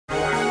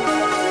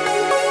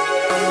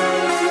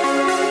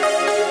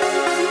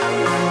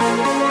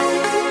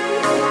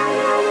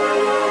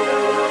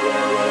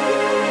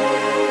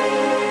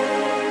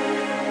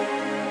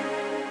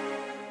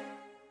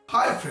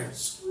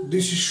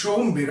This is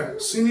Soham Bera,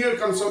 Senior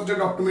Consultant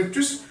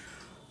Optometrist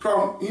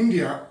from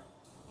India.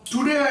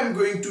 Today I am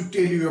going to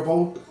tell you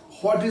about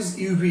what is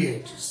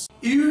uveitis.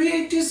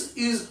 Uveitis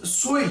is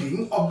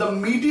swelling of the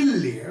middle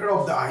layer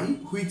of the eye,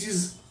 which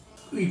is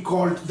we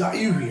called the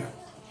uvea.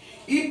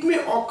 It may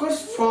occur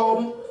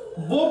from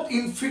both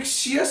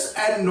infectious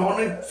and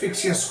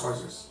non-infectious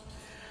causes.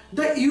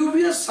 The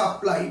uvea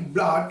supply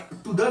blood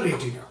to the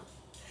retina.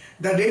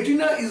 The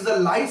retina is the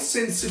light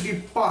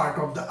sensitive part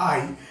of the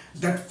eye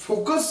that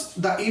focuses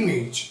the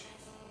image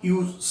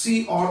you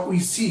see or we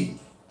see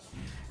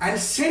and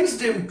sends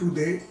them to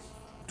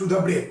the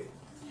brain.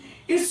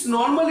 It's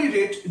normally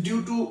red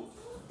due to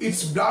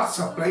its blood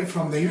supply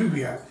from the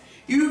uvea.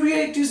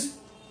 Uveitis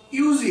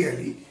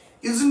usually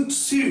isn't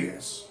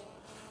serious.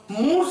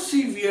 More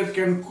severe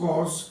can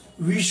cause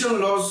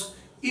vision loss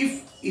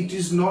if it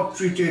is not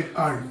treated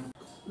early.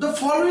 The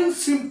following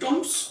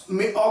symptoms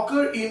may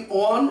occur in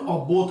one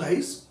or both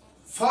eyes.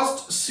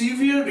 First,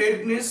 severe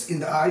redness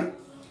in the eye.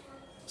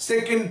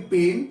 Second,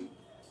 pain.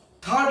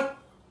 Third,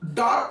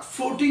 dark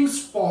floating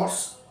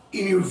spots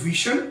in your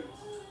vision.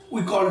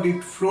 We called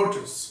it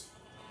floaters.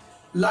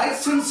 Light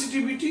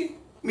sensitivity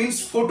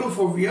means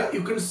photophobia.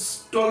 You can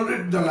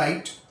tolerate the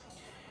light.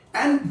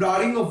 And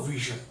blurring of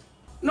vision.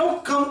 Now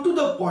come to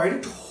the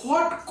point,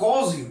 what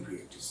causes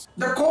uveitis?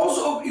 The cause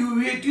of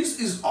uveitis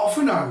is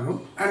often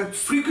unknown and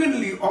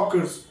frequently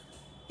occurs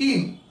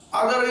in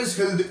otherwise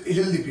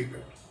healthy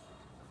people.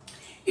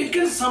 It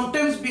can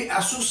sometimes be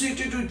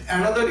associated with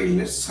another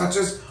illness such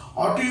as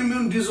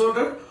autoimmune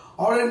disorder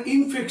or an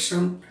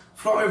infection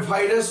from a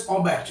virus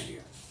or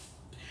bacteria.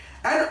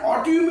 An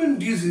autoimmune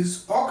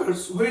disease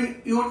occurs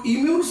when your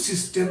immune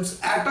systems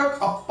attack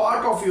a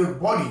part of your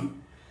body.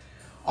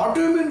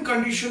 Autoimmune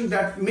conditions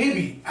that may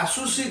be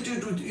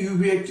associated with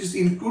uveitis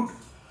include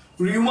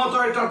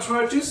rheumatoid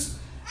arthritis,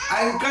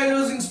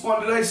 ankylosing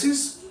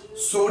spondylitis,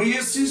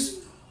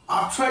 psoriasis,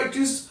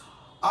 arthritis,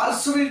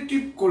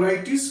 ulcerative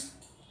colitis,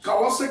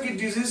 Kawasaki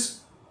disease,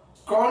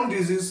 Crohn's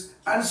disease,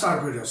 and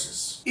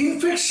sarcoidosis.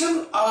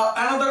 Infection are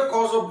another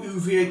cause of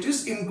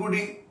uveitis,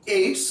 including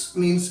AIDS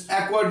means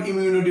acquired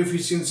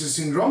immunodeficiency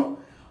syndrome,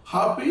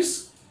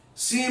 herpes,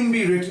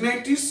 CMV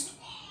retinitis,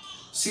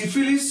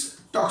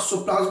 syphilis,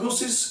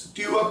 toxoplasmosis,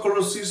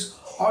 tuberculosis,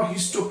 or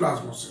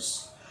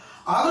histoplasmosis.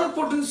 Other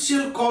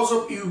potential cause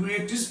of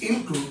uveitis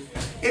include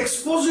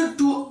exposure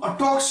to a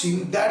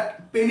toxin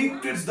that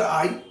penetrates the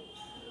eye,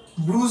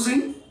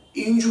 bruising,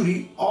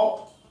 injury,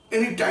 or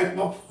any type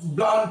of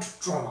blunt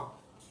trauma.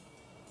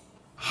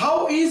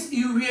 How is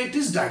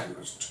uveitis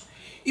diagnosed?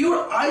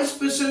 Your eye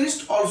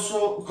specialist,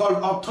 also called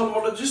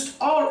ophthalmologist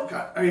or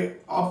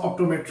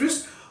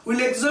optometrist,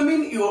 will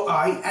examine your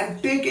eye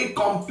and take a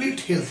complete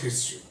health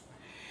history.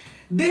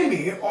 They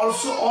may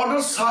also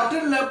order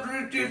certain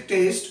laboratory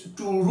tests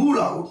to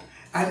rule out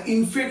an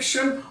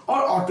infection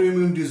or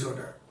autoimmune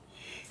disorder.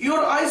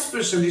 Your eye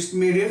specialist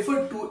may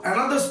refer to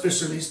another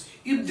specialist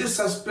if they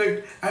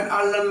suspect an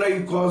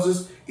underlying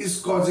cause is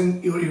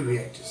causing your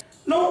uveitis.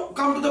 Now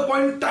come to the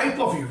point, type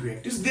of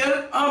uveitis.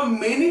 There are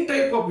many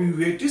types of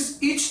uveitis.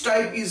 Each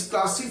type is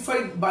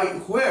classified by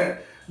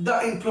where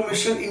the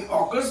inflammation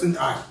occurs in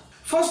the eye.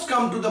 First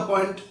come to the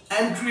point,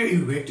 anterior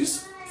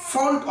uveitis,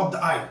 front of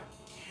the eye.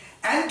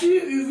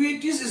 Anterior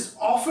uveitis is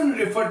often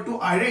referred to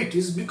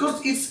iritis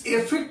because it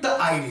affects the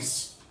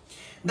iris.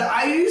 The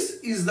iris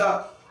is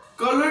the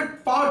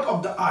colored part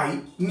of the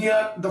eye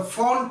near the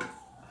front.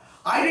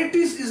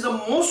 Iritis is the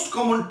most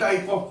common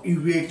type of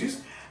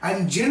uveitis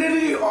and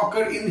generally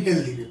occur in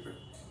healthy people.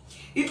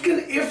 It can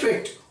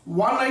affect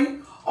one eye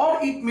or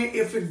it may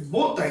affect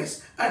both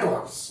eyes at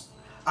once.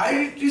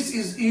 Iritis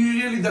is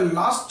usually the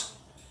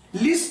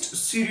least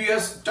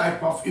serious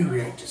type of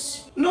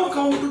uveitis. Now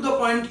come to the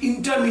point,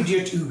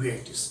 intermediate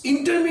uveitis.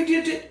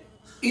 Intermediate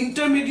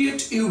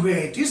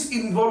uveitis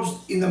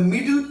involves in the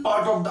middle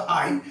part of the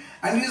eye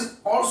and is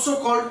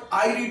also called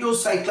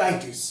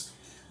iridocyclitis.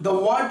 The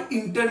word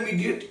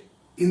intermediate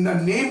in the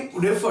name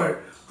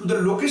refer to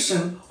the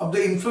location of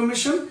the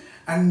inflammation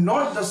and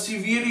not the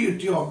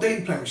severity of the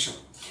inflammation.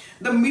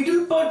 The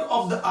middle part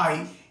of the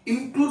eye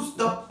includes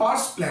the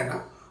pars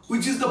plana,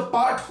 which is the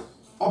part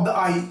of the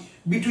eye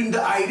between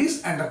the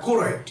iris and the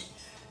choroid.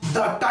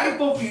 The type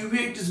of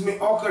uveitis may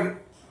occur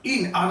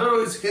in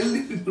otherwise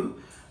healthy people,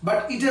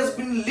 but it has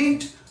been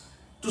linked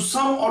to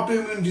some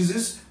autoimmune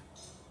disease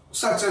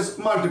such as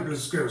multiple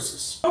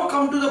sclerosis. Now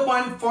come to the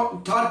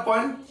third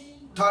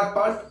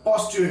part,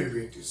 posterior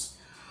uveitis.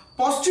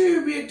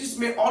 Posterior uveitis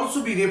may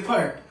also be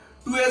referred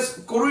to as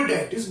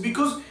choroiditis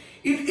because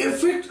it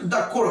affects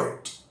the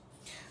choroid.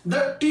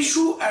 The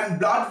tissue and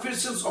blood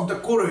vessels of the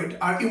choroid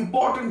are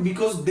important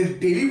because they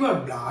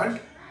deliver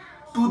blood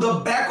to the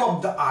back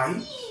of the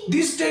eye.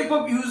 This type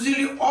of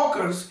usually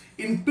occurs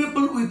in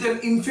people with an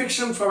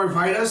infection from a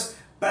virus,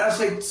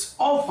 parasites,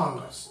 or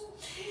fungus.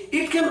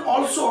 It can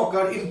also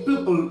occur in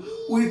people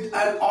with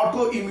an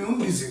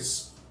autoimmune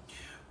disease.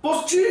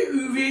 Posterior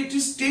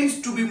uveitis tends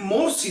to be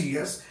more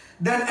serious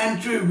than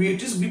anterior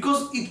uveitis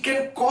because it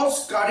can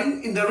cause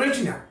scarring in the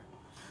retina.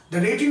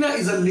 The retina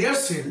is a layer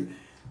cell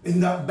in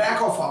the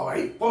back of our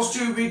eye.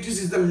 Posterior uveitis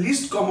is the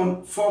least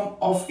common form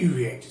of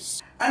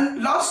uveitis.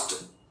 And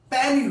last,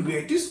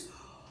 panuveitis,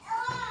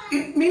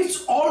 it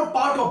means all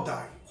part of the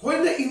eye.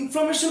 When the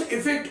inflammation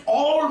affects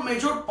all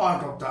major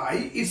part of the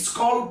eye, it's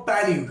called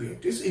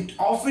panuveitis. It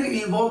often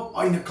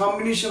involves in a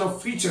combination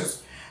of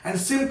features and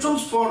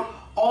symptoms for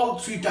all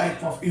three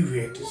types of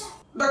uveitis.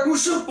 The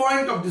crucial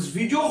point of this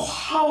video: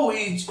 how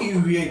is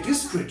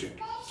uveitis treated?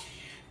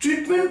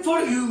 Treatment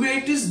for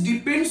uveitis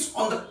depends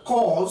on the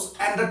cause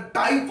and the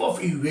type of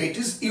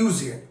uveitis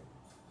usually.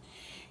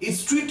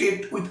 It's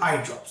treated with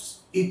eye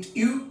drops. If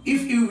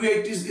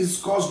uveitis is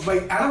caused by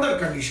another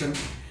condition,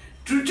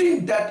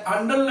 treating that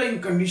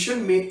underlying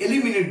condition may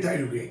eliminate the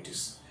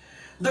uveitis.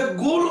 The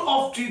goal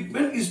of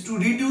treatment is to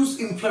reduce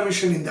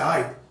inflammation in the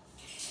eye.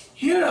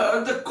 Here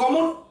are the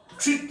common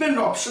treatment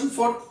options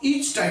for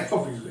each type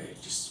of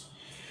uveitis.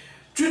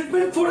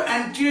 Treatment for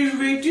anterior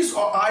uveitis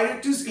or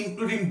iritis,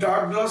 including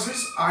dark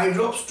glasses, eye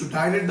drops to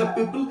dilate the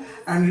pupil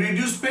and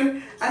reduce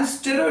pain, and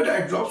steroid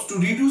eye drops to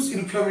reduce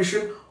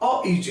inflammation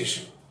or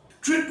irritation.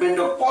 Treatment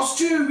of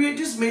posterior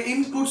uveitis may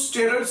include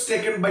steroids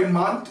taken by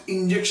month,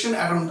 injection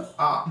around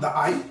the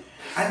eye,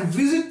 and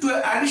visit to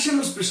an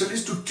additional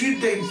specialist to treat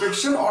the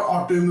infection or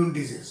autoimmune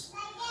disease.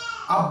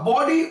 A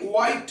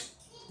body-wide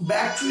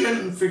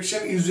bacterial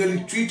infection is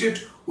usually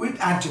treated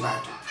with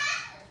antibiotics.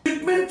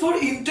 Treatment for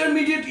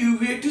intermediate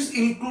uveitis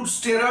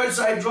includes steroids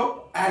eye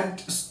drop and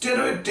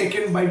steroid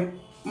taken by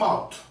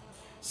mouth.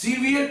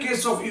 Severe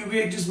case of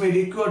uveitis may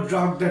require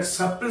drugs that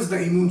suppress the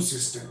immune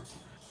system.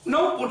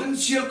 Now,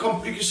 potential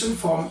complication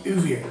from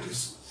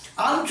uveitis.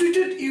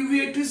 Untreated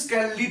uveitis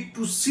can lead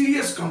to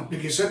serious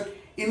complications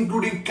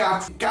including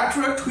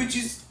cataract, which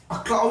is a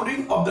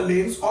clouding of the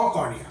lens or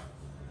cornea,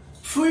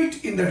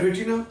 fluid in the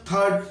retina,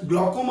 third,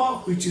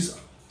 glaucoma, which is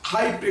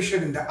high pressure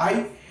in the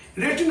eye,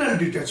 retinal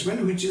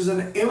detachment, which is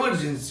an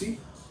emergency,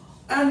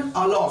 and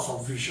a loss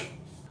of vision.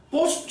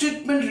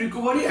 Post-treatment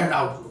recovery and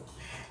outlook.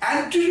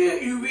 Anterior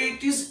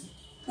uveitis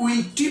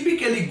will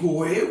typically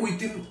go away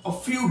within a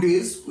few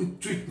days with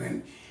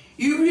treatment.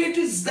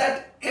 Uveitis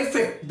that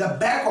affect the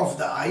back of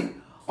the eye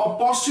or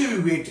posterior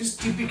uveitis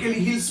typically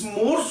heals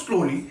more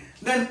slowly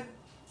than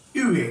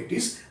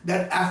uveitis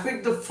that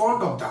affect the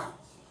front of the eye.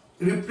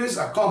 Relapses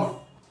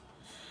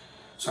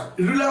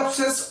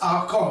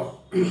are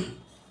common.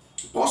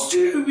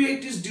 Posterior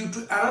uveitis due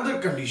to another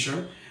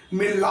condition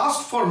may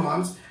last for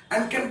months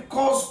and can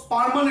cause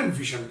permanent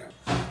vision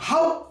loss.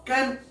 How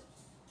can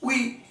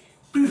we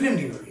prevent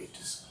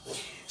uveitis?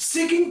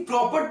 Seeking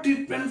proper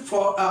treatment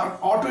for an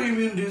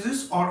autoimmune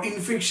disease or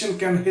infection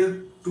can help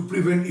to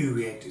prevent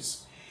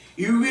uveitis.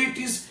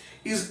 Uveitis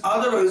is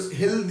otherwise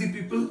healthy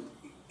people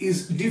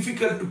is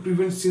difficult to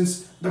prevent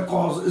since the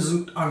cause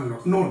isn't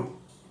unknown.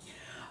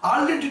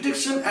 Early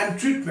detection and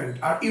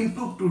treatment are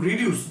improved to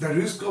reduce the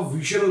risk of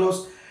vision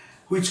loss,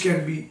 which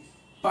can be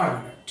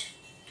permanent.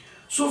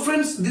 So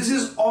friends, this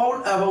is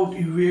all about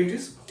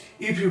uveitis.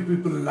 If you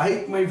people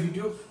like my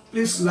video,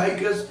 please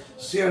like us,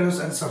 share us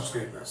and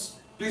subscribe us.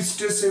 Please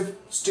stay safe,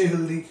 stay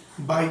healthy.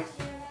 Bye.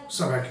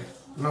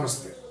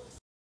 Namaste.